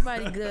 No,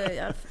 everybody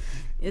good.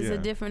 It's a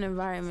different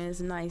environment. It's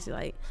nice.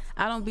 Like,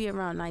 I don't be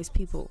around nice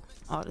people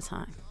all the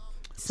time.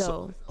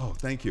 So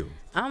thank you.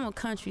 I'm a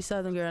country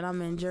Southern girl and I'm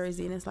in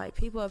Jersey, and it's like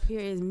people up here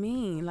is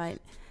mean. Like,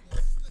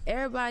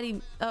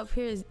 everybody up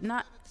here is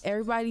not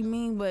everybody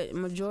mean, but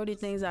majority of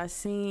things I've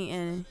seen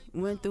and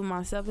went through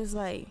myself, it's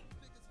like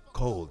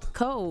cold.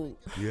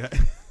 Yeah.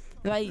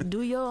 Like,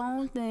 do your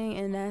own thing,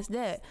 and that's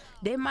that.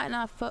 They might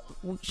not fuck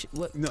with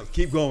you. No,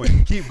 keep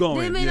going.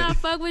 They may not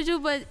fuck with you,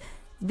 but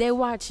they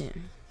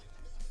watching.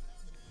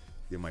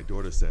 Yeah, my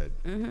daughter said,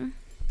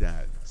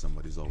 Dad,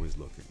 somebody's always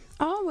looking.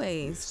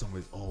 Always.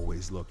 Somebody's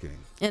always looking.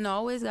 And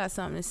always got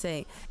something to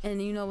say.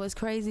 And you know what's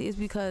crazy is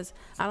because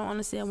I don't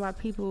understand why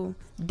people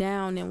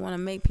down and want to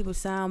make people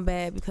sound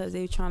bad because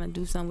they're trying to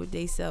do something with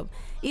themselves.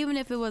 Even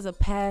if it was a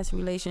past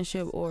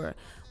relationship or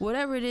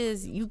whatever it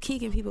is, you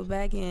kicking people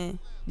back in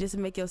just to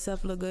make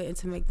yourself look good and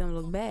to make them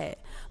look bad.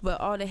 But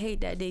all the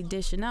hate that they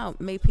dishing out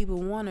make people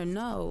want to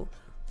know,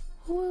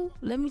 well,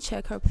 let me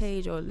check her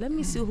page or let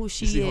me see who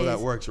she is. You see how that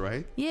works,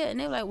 right? Yeah, and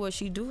they're like, well,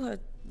 she do her,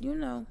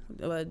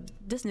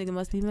 this nigga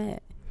must be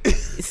mad.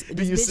 This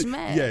bitch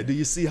mad. Yeah, do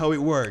you see how it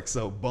works?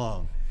 So,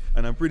 bong.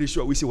 And I'm pretty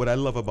sure we see what I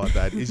love about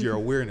that is your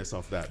awareness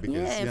of that.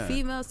 Because, and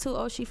females too,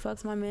 oh, she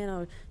fucks my man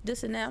or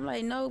this and that. I'm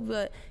like, no,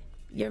 but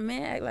your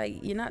man act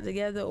like you're not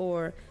together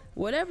or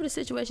whatever the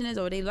situation is,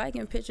 or they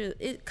liking pictures,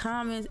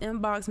 comments,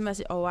 inbox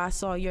message, oh, I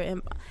saw your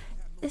inbox.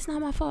 It's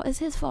not my fault, it's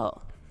his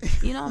fault.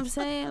 You know what I'm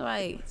saying?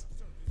 Like,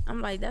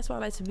 I'm like, that's why I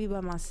like to be by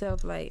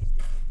myself. Like,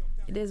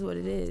 it is what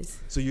it is.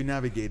 So you're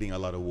navigating a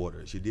lot of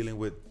waters. You're dealing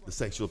with the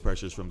sexual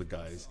pressures from the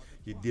guys.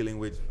 You're dealing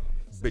with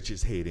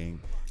bitches hating.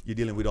 You're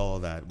dealing with all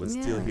that. But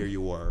still here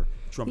you are.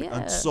 Trumping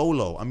and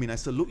solo. I mean, I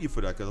salute you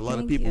for that because a lot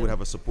of people would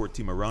have a support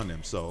team around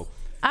them. So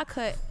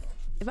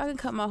if I can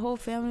cut my whole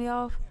family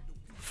off,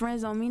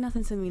 friends don't mean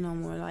nothing to me no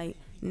more. Like,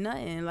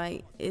 nothing.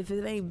 Like, if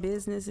it ain't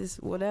business, it's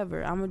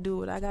whatever. I'm gonna do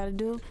what I gotta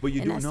do. But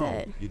you and do that's know,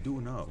 it. you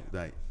do know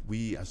that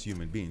we as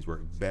human beings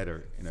work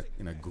better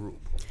in a group.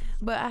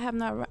 But I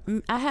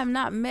have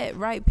not met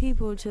right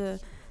people to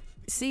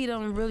see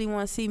them really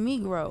want to see me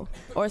grow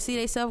or see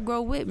themselves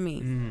grow with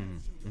me.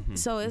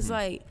 So it's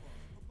like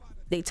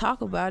they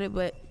talk about it,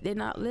 but they're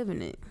not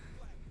living it.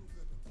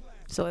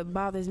 So it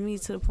bothers me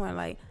to the point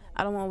like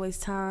I don't want to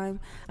waste time.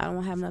 I don't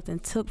want to have nothing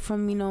took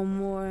from me no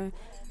more.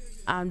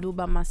 I'm do it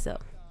by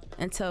myself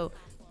until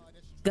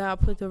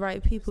God put the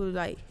right people.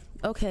 Like,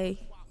 okay,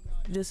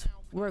 just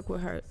work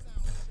with her.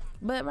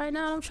 But right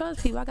now I don't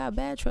trust people. I got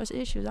bad trust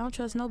issues. I don't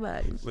trust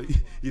nobody. But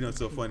you know, it's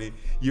so funny.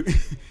 You,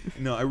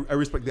 no, I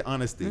respect the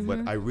honesty,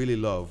 but I really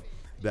love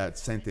that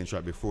sentence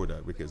right before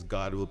that, because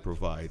God will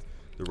provide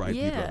the right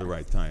people at the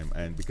right time,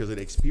 and because of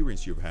the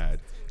experience you've had,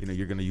 you know,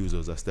 you're going to use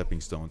those as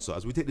stepping stones. So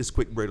as we take this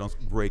quick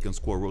break on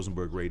Score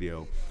Rosenberg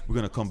Radio, we're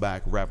going to come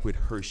back, rap with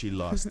Hershey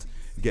Lust,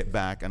 get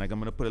back, and I'm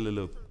going to put a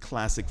little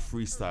classic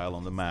freestyle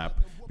on the map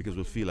because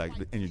we feel like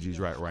the energy is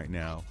right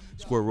now.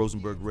 Score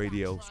Rosenberg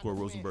Radio, Score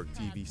Rosenberg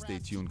TV. Stay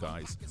tuned,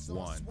 guys.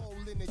 One.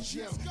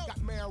 Got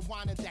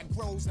marijuana that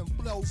grows and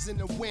blows in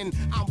the wind.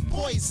 I'm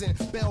poison.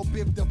 Bell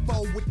Biv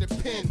DeVoe with the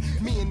pen.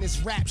 Me and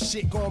this rap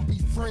shit gonna be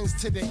friends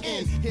to the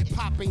end. Hip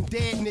hop ain't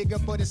dead,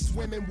 nigga, but it's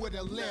swimming with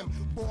a limb.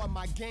 Boy,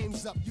 my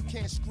game's up. You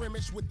can't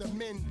scrimmage with the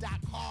men. Doc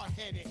hard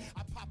headed.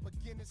 I pop a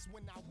Guinness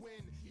when I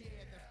win. Yeah,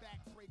 the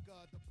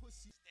backbreaker, the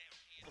pussy.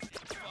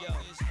 Yo,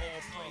 it's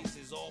all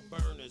praises, all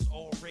burners,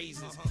 all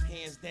raises.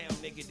 Hands down,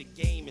 nigga, the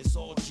game is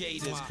all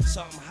jaders.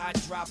 Something hot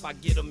drop, I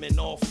get them in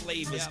all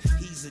flavors.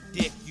 He's a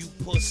dick, you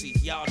pussy,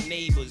 y'all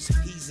neighbors.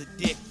 He's a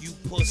dick, you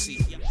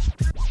pussy.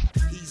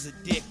 He's a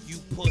dick, you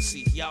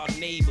pussy, y'all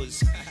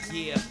neighbors.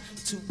 Yeah,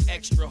 2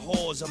 extra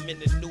whores. I'm in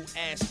the new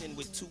Aston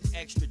with 2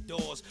 extra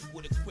doors.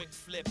 With a quick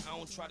flip, I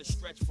don't try to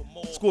stretch for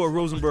more. Score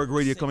Rosenberg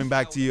Radio coming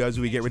back to you as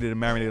we get ready to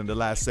marinate on the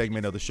last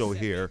segment of the show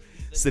here,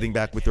 sitting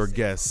back with our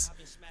guests,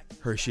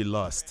 Hershey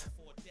Lust.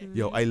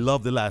 Yo, I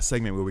love the last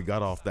segment where we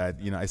got off that,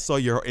 you know, I saw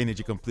your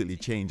energy completely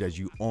change as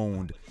you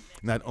owned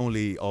not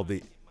only all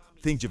the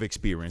things you've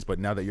experienced, but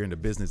now that you're in the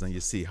business and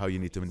you see how you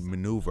need to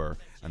maneuver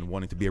and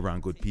wanting to be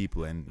around good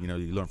people, and, you know,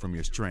 you learn from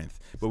your strength.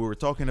 But we were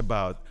talking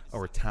about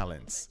our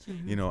talents,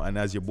 you know, and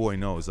as your boy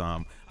knows,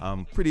 I'm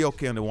pretty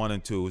okay on the 1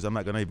 and 2s. I'm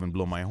not going to even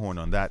blow my horn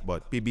on that,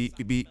 but beep, beep,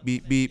 beep, beep,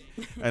 beep, beep.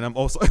 And I'm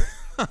also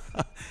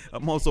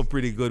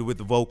pretty good with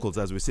the vocals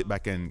as we sit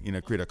back and, you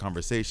know, create a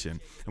conversation.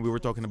 And we were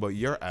talking about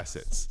your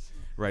assets.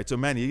 Right, so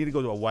Manny, you need to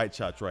go to a white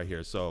shot right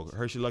here. So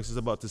Hershey Lux is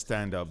about to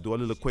stand up. Do a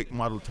little quick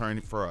model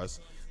turn for us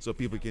so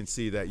people can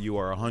see that you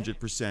are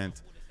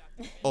 100%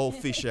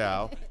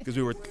 official. Because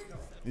we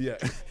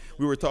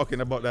were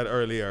talking about that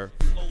earlier.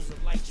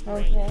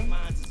 Okay.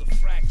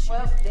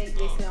 Well, they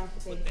sound fake,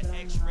 but I'm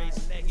not.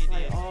 It's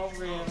like all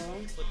real.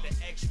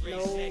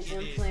 No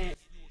implant.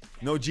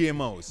 No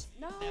GMOs.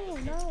 No,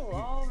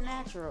 all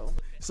natural.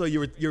 So you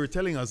were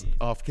telling us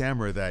off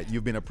camera that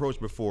you've been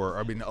approached before,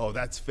 or been, oh,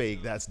 that's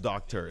fake, that's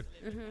doctored.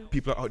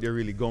 People are out there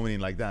really going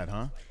in like that,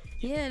 huh?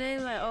 Yeah, they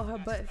like, oh, her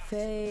butt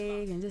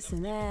fake and this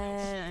and that,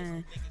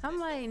 and I'm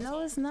like,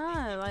 no, it's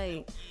not.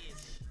 Like,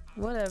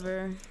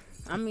 whatever.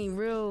 I mean,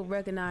 real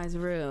recognize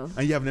real.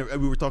 And you have never.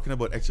 We were talking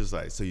about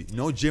exercise, so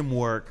no gym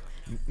work,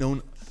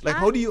 no. Like,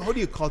 how do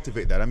you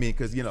cultivate that? I mean,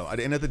 because, you know, at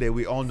the end of the day,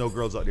 we all know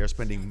girls out there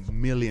spending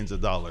millions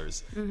of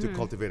dollars to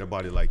cultivate a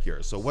body like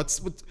yours. So what's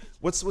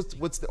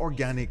the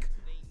organic,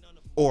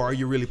 or are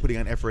you really putting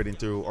an effort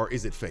into, or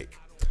is it fake?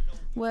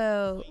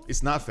 Well,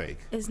 it's not fake.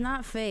 It's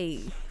not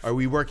fake. Are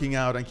we working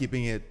out and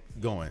keeping it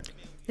going?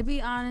 To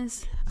be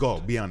honest.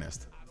 Be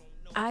honest.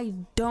 I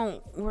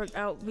don't work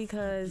out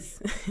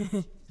because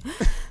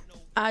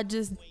I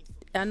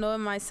know it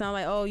might sound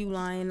like, oh, you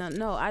lying.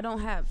 No, I don't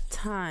have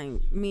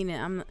time.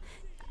 Meaning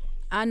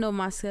I know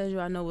my schedule.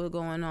 I know what's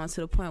going on,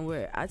 to the point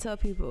where I tell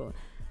people,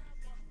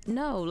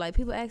 no, like,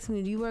 people ask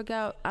me, do you work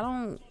out?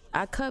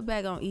 I cut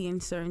back on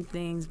eating certain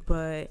things,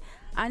 but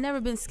I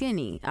never been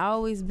skinny. I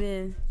always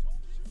been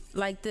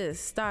like this,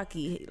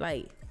 stocky,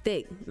 like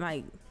thick,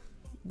 like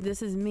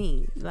this is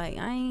me. Like,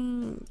 I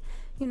ain't,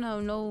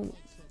 You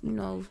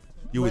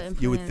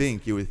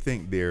would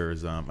think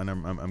there's and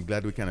I'm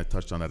glad we kind of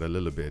touched on that a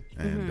little bit,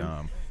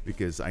 and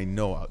because I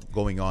know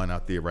going on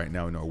out there right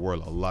now in our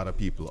world, a lot of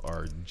people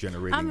are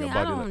generating a body.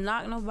 I don't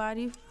knock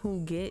nobody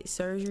who get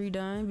surgery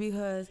done,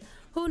 because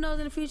who knows,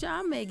 in the future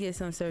I may get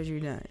some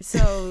surgery done.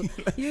 So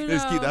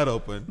let's keep that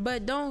open.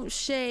 But don't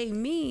shade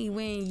me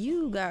when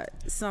you got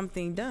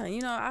something done.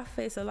 You know, I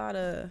face a lot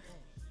of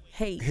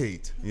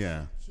hate.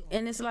 Yeah.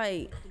 And it's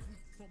like,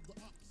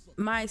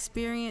 my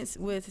experience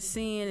with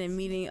seeing and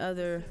meeting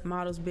other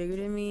models bigger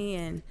than me,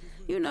 and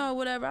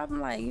whatever, I'm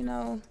like,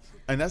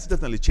 and that's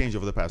definitely changed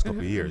over the past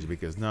couple of years,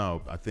 because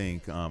now I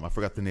think I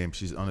forgot the name,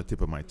 she's on the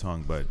tip of my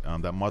tongue, but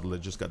that model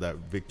that just got that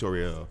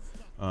Victoria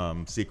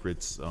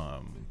Secrets,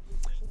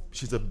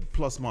 she's a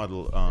plus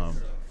model, her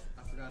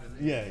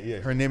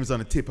name is on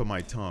the tip of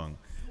my tongue.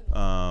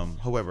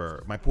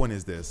 However, my point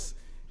is this: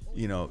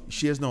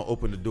 she has now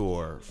opened the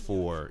door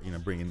for,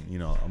 bringing,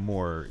 a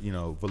more,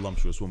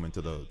 voluptuous woman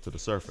to the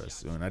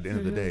surface. And at the end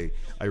of the day,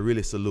 I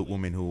really salute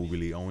women who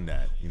really own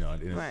that,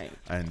 Right.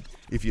 And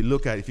if you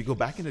go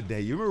back in the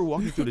day, you remember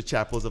walking through the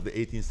chapels of the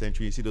 18th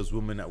century, you see those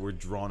women that were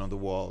drawn on the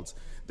walls.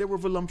 They were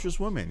voluptuous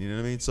women, you know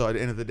what I mean? So at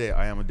the end of the day,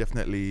 I am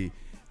definitely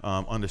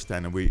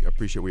understand, and we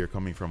appreciate where you're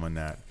coming from on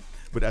that.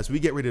 But as we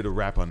get ready to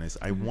wrap on this,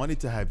 I wanted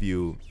to have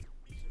you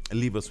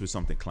leave us with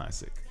something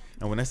classic.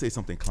 And when I say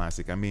something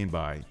classic, I mean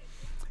by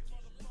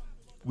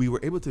we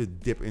were able to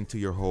dip into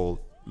your whole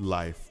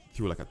life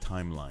through like a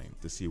timeline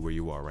to see where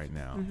you are right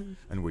now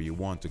and where you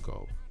want to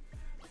go.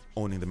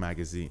 Owning a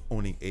magazine,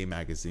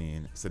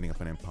 setting up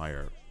an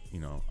empire,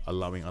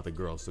 allowing other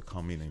girls to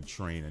come in and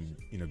train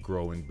and,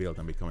 grow and build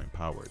and become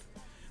empowered.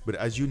 But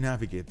as you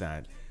navigate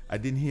that, I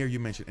didn't hear you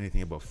mention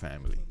anything about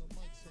family.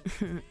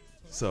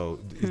 So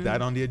is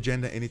that on the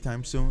agenda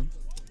anytime soon?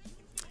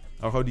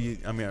 Or do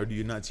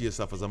you not see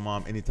yourself as a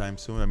mom anytime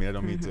soon? I mean, I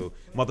don't mean to.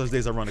 Mother's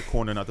Day's around the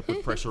corner, not to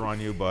put pressure on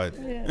you, but.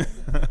 Yeah.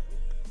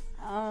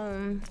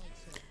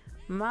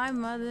 My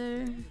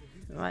mother,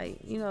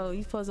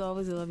 you're supposed to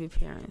always love your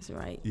parents,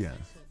 right? Yeah.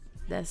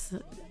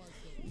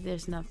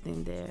 There's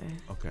nothing there.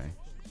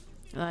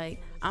 Okay.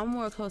 I'm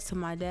more close to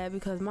my dad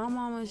because my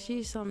mama,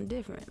 she's something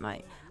different.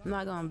 I'm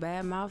not gonna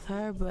badmouth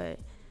her, but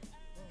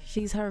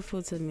she's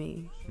hurtful to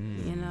me,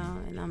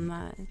 and I'm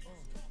not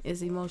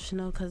as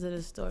emotional because of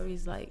the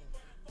stories.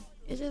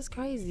 It's just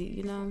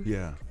crazy,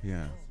 Yeah.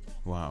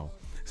 Wow.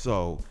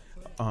 So,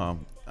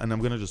 and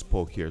I'm gonna just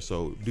poke here.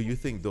 So, do you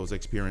think those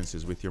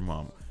experiences with your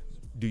mom,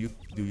 do you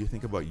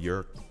think about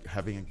your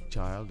having a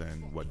child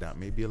and what that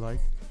may be like?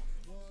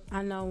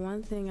 I know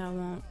one thing I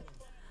won't,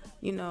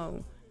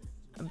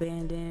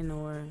 abandon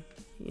or,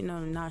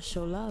 not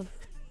show love.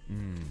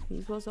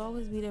 You're supposed to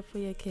always be there for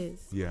your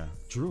kids. Yeah,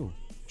 true.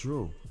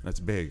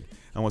 That's big.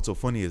 And what's so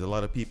funny is a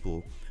lot of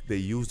people, they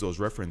use those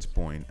reference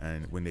point,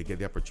 and when they get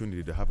the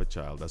opportunity to have a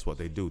child, that's what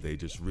they do. They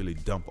just really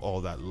dump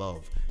all that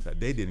love that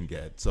they didn't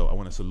get. So I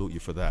want to salute you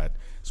for that.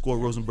 Score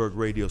Rosenberg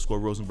Radio, Score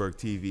Rosenberg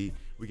TV.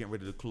 We're getting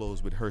ready to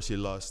close with Hershey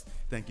Lust.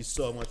 Thank you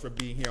so much for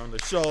being here on the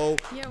show.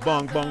 You're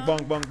bong, welcome.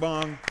 bong, bong, bong,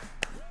 bong.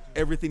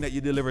 Everything that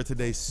you deliver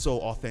today is so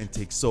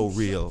authentic, so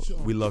real.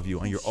 We love you,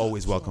 and you're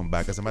always welcome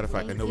back. As a matter of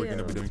fact, I know we're going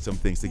to be doing some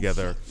things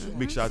together.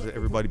 Big shout out to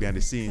everybody behind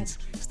the scenes.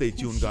 Stay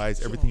tuned,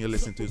 guys. Everything you're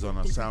listening to is on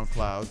our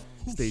SoundCloud.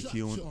 Stay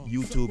tuned.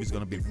 YouTube is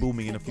going to be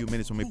booming in a few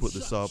minutes when we put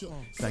this up.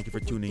 Thank you for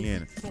tuning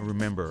in. And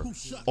remember,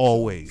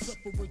 always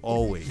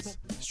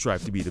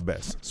strive to be the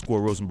best.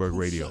 Score Rosenberg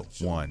Radio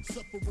 1.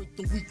 Separate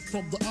the weak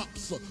from the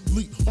ops.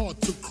 Leap hard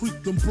to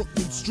creep them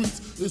Brooklyn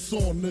streets. It's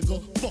on,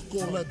 nigga. Fuck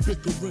all that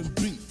bickering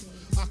beef.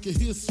 I can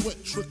hear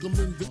sweat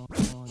trickling.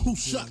 Who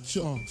shot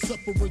ya?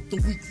 Separate the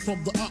weak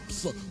from the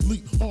ops.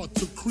 Leap hard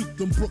to creep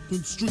them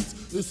Brooklyn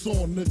streets. It's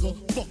on, nigga.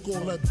 Fuck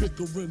all that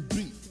bickering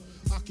beef.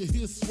 I can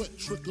hear sweat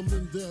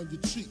trickling down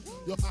your cheek.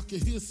 Yo, I can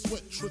hear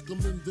sweat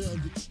trickling down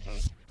your cheek.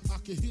 I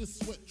can hear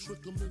sweat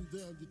trickling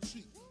down your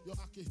cheek. Yo,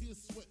 I can hear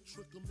sweat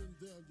trickling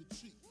down your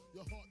cheek.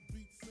 Your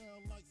heartbeat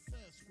sound like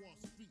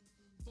Sasquatch feet,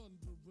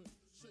 thundering,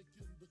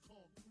 shaking the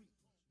concrete.